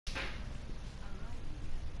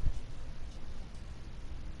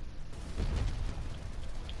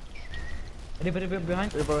Reaper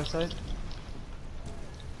behind. Reaper right side.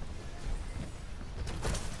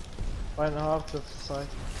 Right and a half to the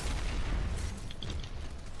side.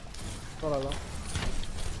 فرع low.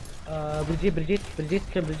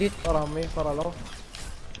 Brigitte, kill Brigitte. فرع me, فرع low.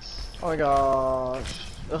 Oh my gosh.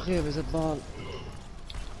 اخي بزبال.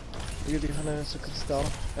 دقيقة خلينا نسكر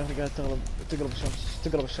الستارة. يا اخي قاعد تقلب الشمس.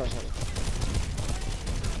 تقلب الشاشة هذه.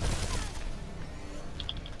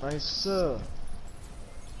 نايس.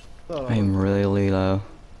 I'm really low.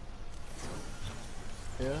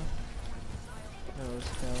 Yeah. No,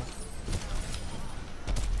 it's kind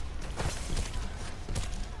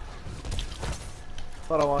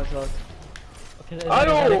فرع one shot.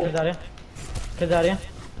 الو كذاريا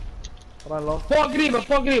Run low. فوق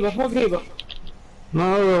قريبة.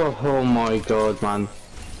 No, oh my god, man.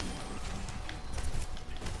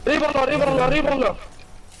 ريبر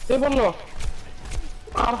له.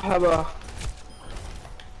 مرحبا.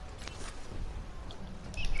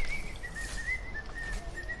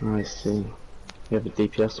 I see. You have a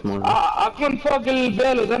DPS more. اكون فوق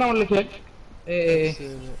البيلود انا ولا كيف؟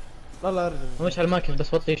 ايه لا ارجع. مش على الماكس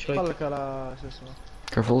بس وطي شوي. خليك على شو اسمه.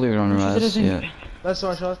 Careful, you're on res. Yeah. That's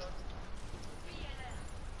one shot.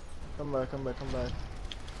 Come back.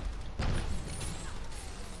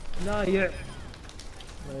 لا يع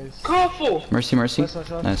Nice. كفو. Mercy. That's one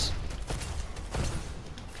shot. Nice.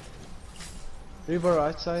 Reaper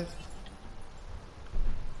right side.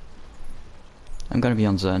 I'm gonna be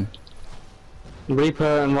on Zen.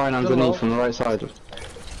 Reaper and Ryan underneath from the right side.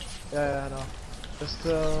 Yeah, I know. Just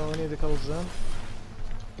we need to close them.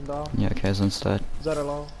 Down. Yeah, okay, Zen's dead. Zara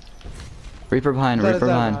low. Reaper behind.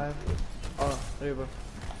 Oh, Reaper.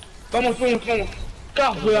 Vamos.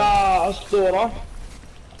 كفو يا أسطورة.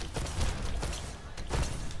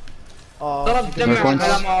 ضربت جميع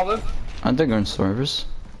الكلام هذا. I think we're in servers.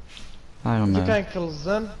 I don't You know. can kill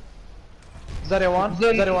Zen. Zara one.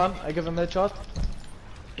 I give him a headshot.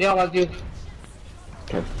 يلا ديو.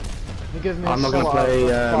 You give me I'm not so gonna play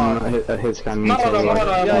his kind of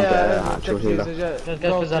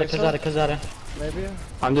كذاريا Maybe?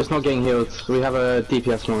 I'm just not getting healed. We have a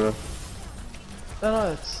DPS more.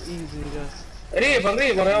 No, it's easy just.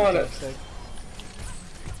 ريبر يا ولد.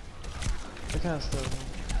 I can't still.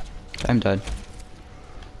 I'm dead.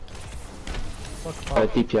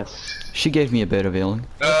 DPS. She gave me a bit of healing.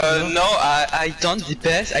 No, I don't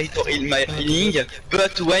DPS, I don't heal my healing,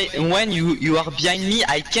 but when you are behind me,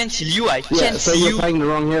 I can't heal you, I can't So see you're you. playing the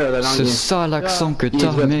wrong hero then, aren't C'est you? ça l'accent que Use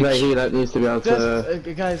t'as, the play mec. he that needs to be able Just,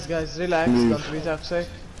 to... guys, relax, don't be toxic.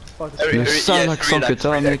 Fuck it. Le sale yes, accent que relax,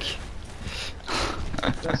 t'as, relax. mec.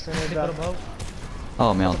 Just need that.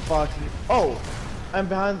 Oh merde. Fuck you. Oh! I'm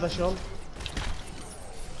behind the shield.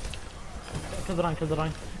 كذران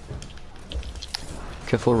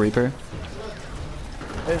Careful, Reaper.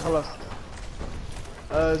 ايه خلاص.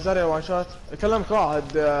 زاريا وان شوت. كلمك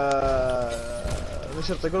واحد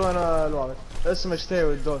نشرت يقول انا الواحد. اسمه شتي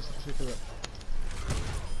والدوس شي كذا.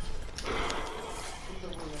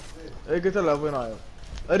 ايه قلت له ابوي نايم.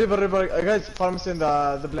 ريبر guys pharmacy in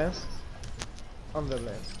the planes. On the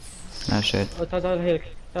planes. Ah shit. تعال هيك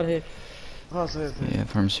خلاص هيك. Yeah,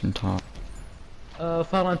 from some top.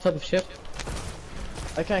 far on top of ship.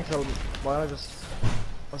 I can't kill him. Why not just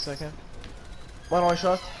 1 second. One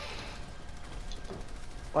shot.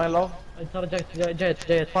 One low. انت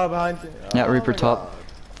جايت Far behind. Yeah, Reaper top.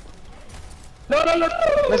 No!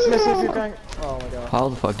 Miss if you can. Oh my god. How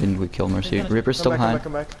the fuck didn't we kill Mercy? Reaper's still behind.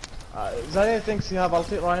 Come back. Zarya thinks you have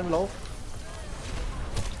ulti. Ryan low.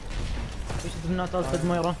 ايش بدنا تلفد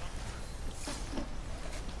ميرا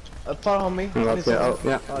Far on me.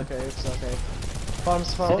 Yeah. Okay, it's okay.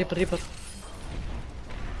 Farms far. ريبر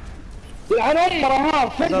يلعن امره ها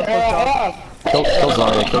فجأة Kill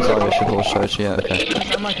Zarya, should hold search, yeah, okay.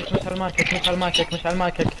 مش على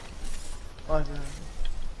الماكك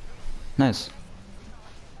Nice.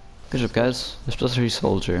 Good job, guys. Especially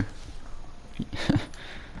Soldier.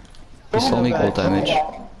 He saw me gold damage.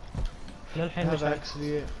 للحين Have مش عارف.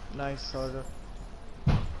 actually nice soldier.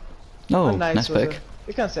 No, A nice soldier. pick.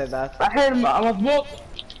 You can say that. الحين مضبوط.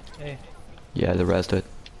 Yeah, the rest it.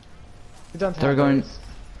 You don't have They're going. those.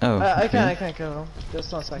 Oh. I okay. can't kill him.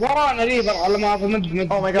 Just 1 second. ورانا ريبر على ما اظن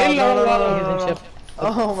مد. Oh my god, no.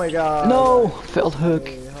 Oh my god. No! Failed hook.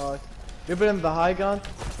 Hey, hard. You put in the high ground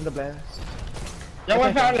in the blade. يا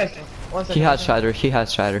وين فعلت؟ 1 second. He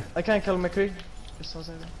has shatter. I can't kill McCree. Just 1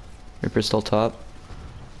 second. Reaper's still top.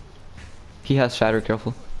 He has shatter,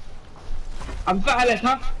 careful. انفعلت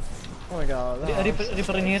ها؟ Oh my god.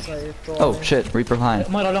 ريبر in here. Oh shit, Reaper behind.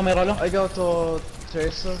 ميرا له I go to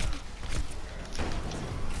Tracer.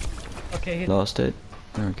 اوكي Lost it.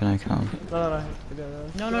 Where can I come? No.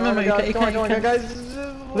 No, you Come on, can. guys.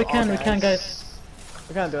 We can, guys.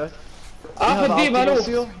 We can do it. اخذ ديفا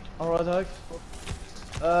لو. Alright, هيك.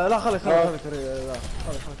 لا خلي كوري. لا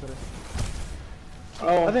خلي كوري.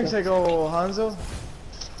 I think say go Hanzo.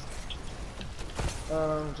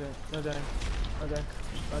 No Jane.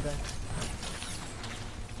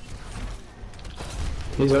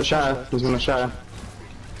 He's got shatter. He's gonna shatter.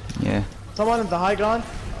 Yeah. Someone in the high ground.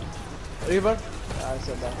 Reaper. Yeah, I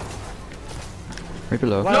said that. Right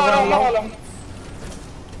below. Right. لا.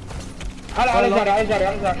 على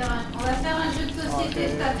جاري. On va faire un jeu de société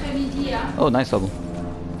cet après-midi. Hein. Oh, nice double.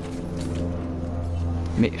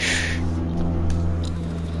 Mais. Shh.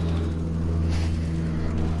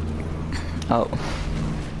 Oh.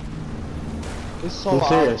 It's so You're loud.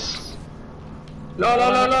 serious?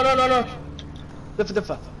 لا.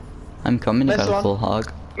 دفة. I'm coming if I Nice have a one. full hog.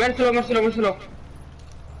 مرسلو.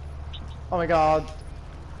 Oh my god.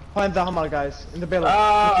 Find the hammer, guys. In the bellow.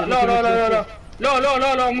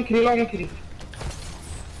 لا ممكن.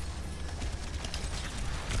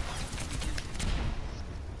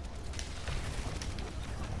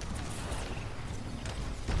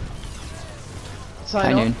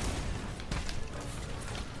 Sign Noon.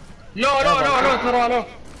 لا ترى لا.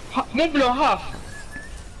 مو بلو هاف.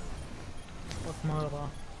 مرة.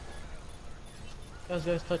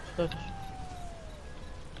 Guys, touch.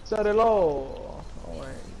 Set it low. Oh my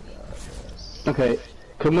god. Yes. Okay.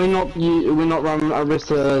 Can we not run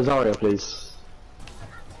Arista Zarya, please?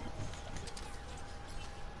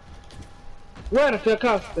 وينك يا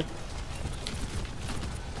كاست؟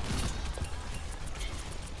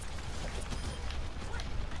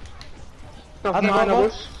 معنا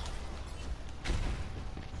بوش.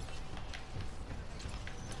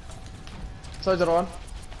 Soldier one.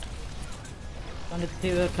 Then let's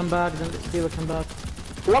D.va come back.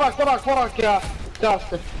 وراك يا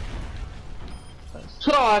كاست.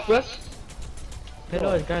 شو رايك بس؟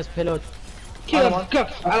 Payload, guys, payload.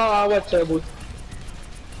 كف على وجهه يا ابوي.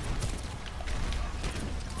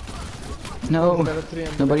 No.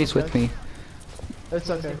 Nobody's with me. It's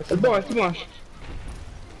okay. البوينت ماشي.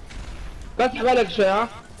 فتح بالك شوي ها.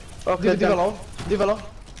 اوكي ديفا لو.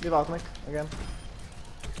 ديفا عطنك again.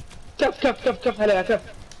 كف عليها كف.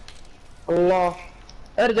 الله.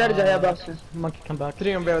 ارجع يا باسل. Monkey come back.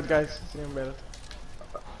 3 embedded, guys. 3 embedded.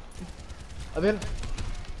 أبين.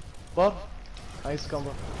 بار. Nice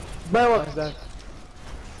combo. باي Nice that.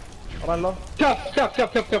 Run low. كف.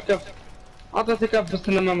 اعطيتك كف بس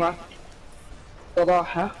انه ما معك.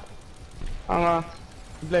 صراحة. انا.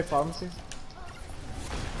 Play pharmacy.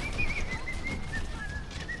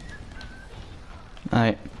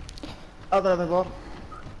 Alright. other بار.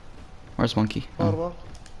 Where's Monkey? بار.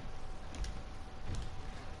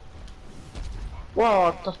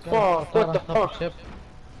 What the fuck?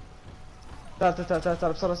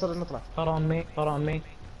 تعال بسرعة نطلع. طار on me.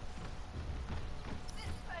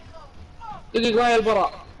 دقيقة هاي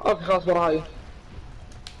البراء. اوكي خلاص براء هاي.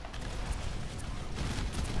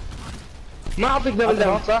 ما اعطيك دبل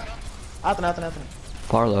دام صح؟ عطني.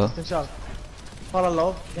 Parlo. ان شاء الله. فار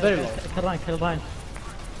low. Very low. Kill Ryan.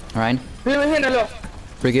 Ryan. هنا لو.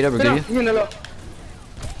 Brigida. هنا لو.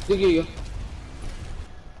 دقيقة.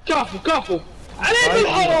 كفو. عليك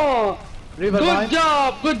بالحرام.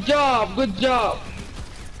 Good job.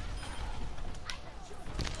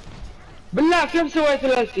 بالله كيف سويت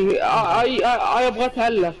الالتي؟ ابغى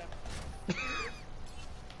اتعلم.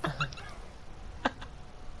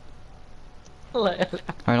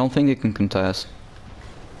 I don't think they can contest.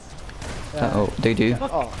 Yeah. Oh, they do.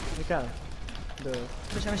 Oh, you can.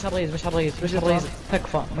 مش الرئيس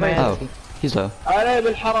تكفى. Oh, he's low. علي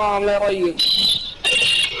بالحرام لا يريق.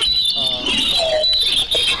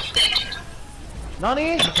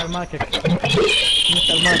 ناني. مش الماكك.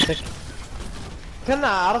 كنا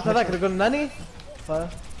عرفت هذاك اللي يقول ناني.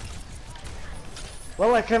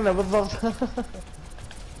 والله كنا بالضبط.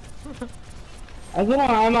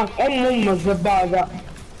 أزرع هناك أم الزبالة.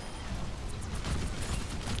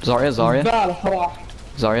 Zarya. زبالة صراحة.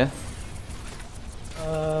 Zarya.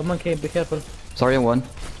 Monkey, be careful. Zarya 1.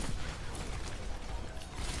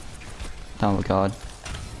 Oh my god.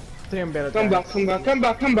 3 embedded. Come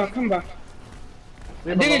back.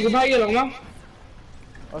 دقيقة بهاي لغمة.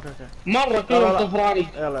 اوكي. مرة كلهم طفراني.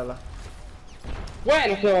 يلا.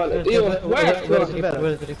 وينك يا ولد؟ ايوه وينك؟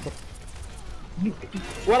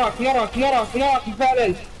 وراك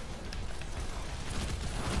فعلا.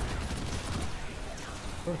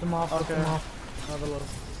 Push them off. Have a look.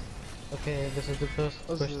 Okay, this is the first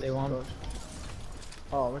push they want.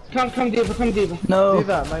 Oh, okay. Come Diva. No.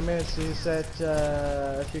 Diva, my man, he said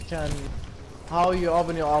if you can, how you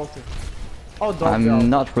open your ulti. Oh, dog. I'm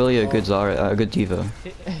not really a good Zara, a good D.Va.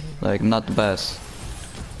 Like, I'm not the best.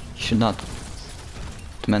 You should not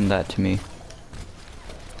demand that to me.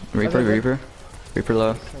 Reaper, Reaper. Reaper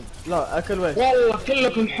low. لا اكل وين؟ والله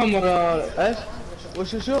كلكم حمر يا ايش؟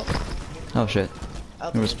 وشو؟ Oh shit.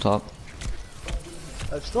 There was top.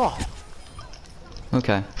 افتح.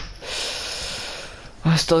 Okay.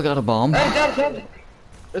 I still got a bomb.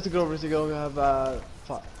 Let's go. We have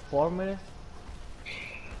 4 minutes.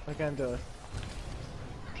 I can't do it.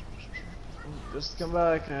 Just come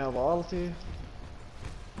back. I have ulti.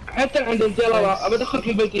 حتى عند انت يلا ابى ادخلك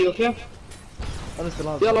البيتي اوكي؟ انا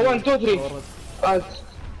استلام. يلا 1 2 3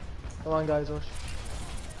 Come on guys, watch.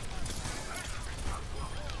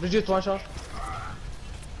 Bridget one shot.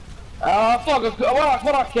 فوقك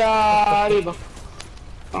وراك يا ريبا.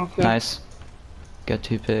 اوكي. Nice. Get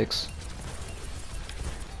 2 picks.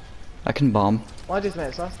 I can bomb. ما جيت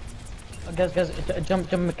معي صح؟ Guys,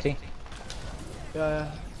 jump مكري.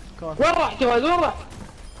 يا كون. وين رحت وين رحت؟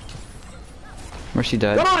 Mercy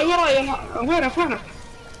dead. وراي وينك؟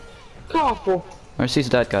 كافو. Mercy's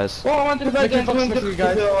dead, guys. والله ما ادري بعدين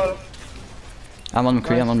I'm on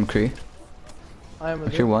McCree, I'm on McCree. I am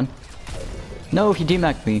with McCree you. won. No, he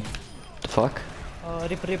demacked me. The fuck?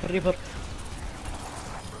 Reaper. Reaper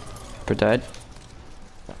dead.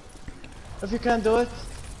 If you can do it,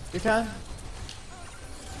 you can.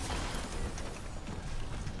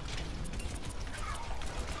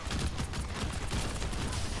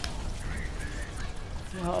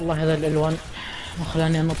 يا الله هذا الالوان ما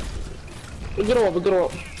خلاني انط.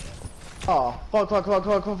 اقرب.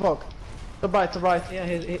 فوق. To right. Yeah,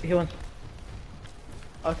 he won.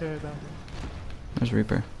 Okay, down. There's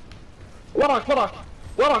Reaper. وراك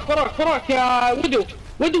يا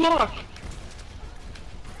ودو وراك.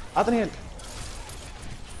 اعطني هيل.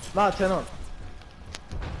 لا تنون.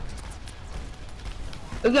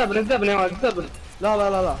 الزبن يا ولد الزبن.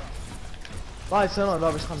 لا. لا يتسنون لا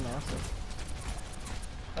بيشخلنا.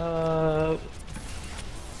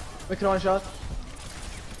 ميكرو وان شوت.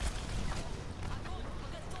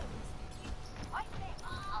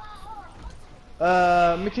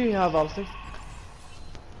 Mickey have ulti.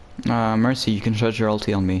 Mercy, you can charge your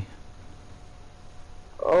ulti on me.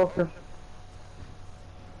 اوكي.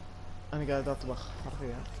 انا قاعد اطبخ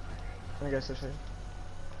حرفيا. انا قاعد اسوي شيء.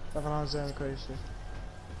 طبعا زين كويس.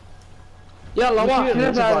 يلا واحد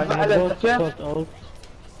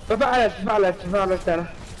فعلت انا.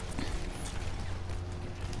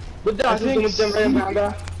 بدي انتم متجمعين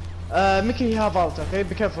بعدها. Mickey have ult, okay?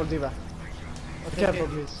 Be careful, D.va. Be careful,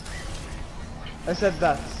 please. I said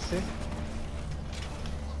that, see?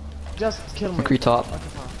 Just kill me. McCree top.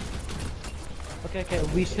 Okay,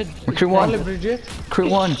 we should. McCree Only won. Bridget. McCree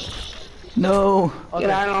won. No. Okay.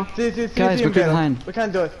 Yeah, I know. See, Guys, team McCree better. behind. We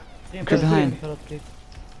can't do it. McCree behind.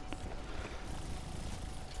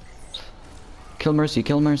 Kill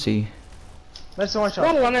Mercy. Let's one shot.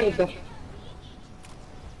 والله نقدر.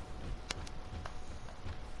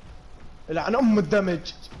 لعن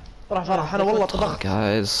الدمج. فرح انا والله طبخت.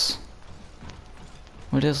 Guys.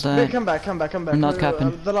 What is Hey, that? come back. We're not capping.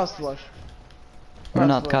 The last wash. We're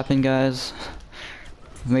Last not wash. capping, guys.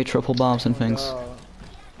 We've made triple bombs and things.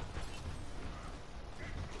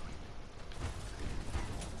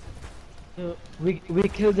 We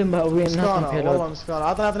killed him, but we're not on مسكانة payload. والله مسكانة.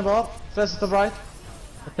 عطني باور. Face to the right.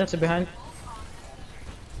 That's behind.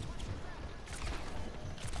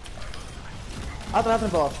 عطني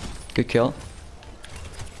باور. Good kill.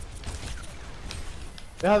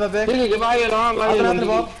 هذا بيك. دقيقة عطني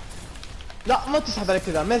باور. لا ما تسحب عليك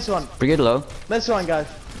كذا. ميلس 1. Brigade low. ميلس 1 guys.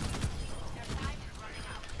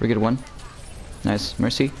 Brigade 1. Nice.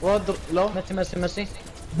 Mercy. ورد لو. Mercy.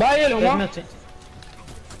 بايلهم ها. Mercy.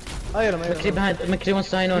 ايرم McCree behind. McCree 1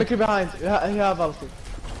 sign on. Mickey behind. He have ulti.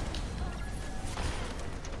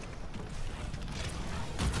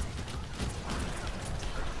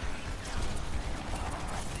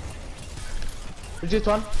 Bridget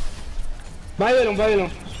 1. بايلهم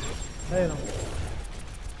ايرم.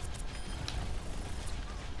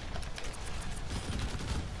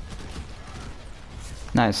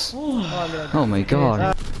 Nice. Oh my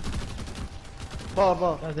god.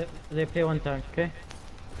 باور. They play one time, okay?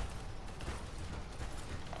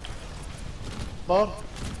 باور.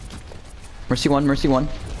 Mercy 1.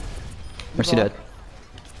 Mercy dead.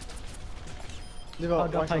 ديفا.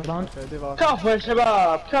 got high ground. ديفا. كفو يا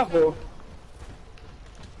شباب كفو.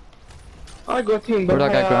 I got him. Where'd I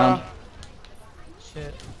get ground?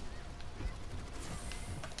 Shit.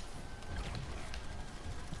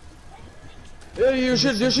 You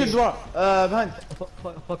should draw. Behind.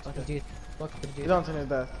 Fuck Bridget. You don't need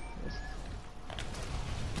that.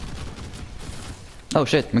 Oh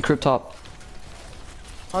shit, McCree top.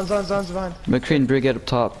 Hands behind. McCree brigade up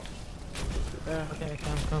top. Yeah. Okay,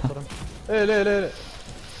 come for him. ليه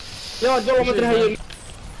يا ولد والله ما ادري هي.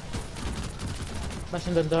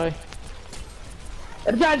 Mashing them die.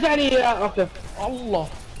 ارجع لي اوكي.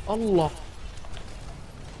 الله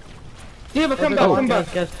ديفا كم باك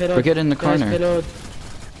Guys, payload. Brigade in the Guys, corner. payload.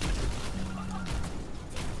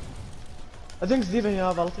 I think it's D.va here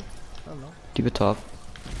have ulti. I don't know. D.va top.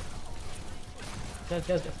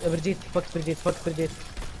 Guys, Brigitte, fuck Brigitte.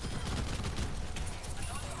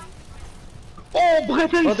 اوه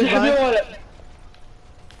بغيت انسحب يا ولد.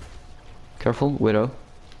 Careful, Widow.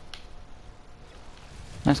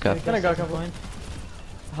 Nice cap. Can I go careful?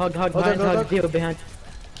 Hug Oh, behind, go, hug go. D.va behind.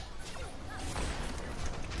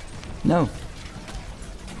 No.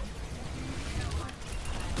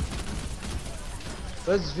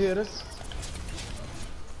 Where's Virus?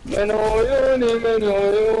 من عيوني.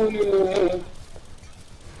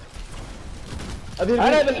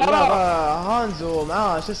 أنا بالحرام. هانز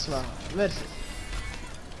ومعاه شو اسمه ميرسي.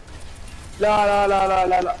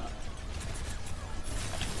 لا.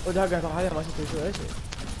 ودي حقها ترى حاليا ما شفت شو ايش.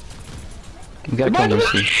 We gotta kill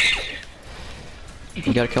Mercy.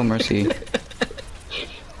 We gotta kill Mercy.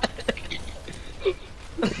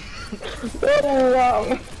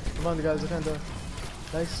 Come on guys, I can't do it.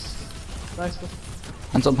 Nice.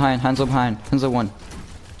 Hands up behind, hands up behind. Hands up one.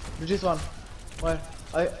 Brigitte one. Where?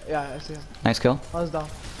 Yeah, I see him. Nice kill. Hands down.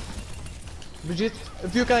 Brigitte,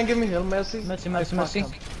 if you can give me heal, mercy. Mercy.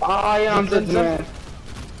 I am dead man.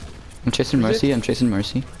 I'm chasing Mercy.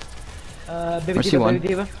 Baby Mercy D.va, one. baby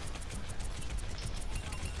D.va.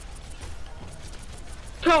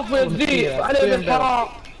 كفو يا الذيب عليه بالحرام.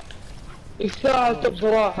 يستاهل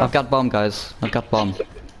بصراحة. I've got bomb, guys. I've got bomb.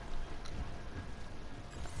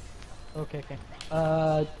 Okay.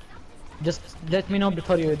 Just let me know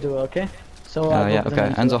before you do, okay? So Yeah, okay.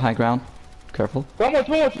 Enzo high ground. Careful. موت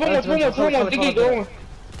دقيقة.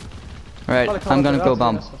 Alright, I'm gonna go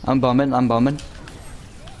bomb. I'm bombing.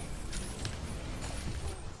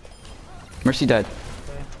 Mercy dead.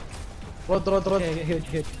 رد Okay,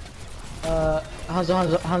 huge. Hands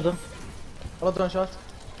on. رد run shot.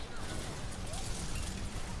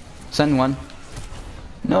 Send one.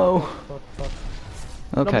 No. Fuck.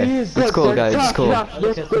 Okay, please, it's cool, guys. It's cool.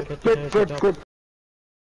 Okay, good job.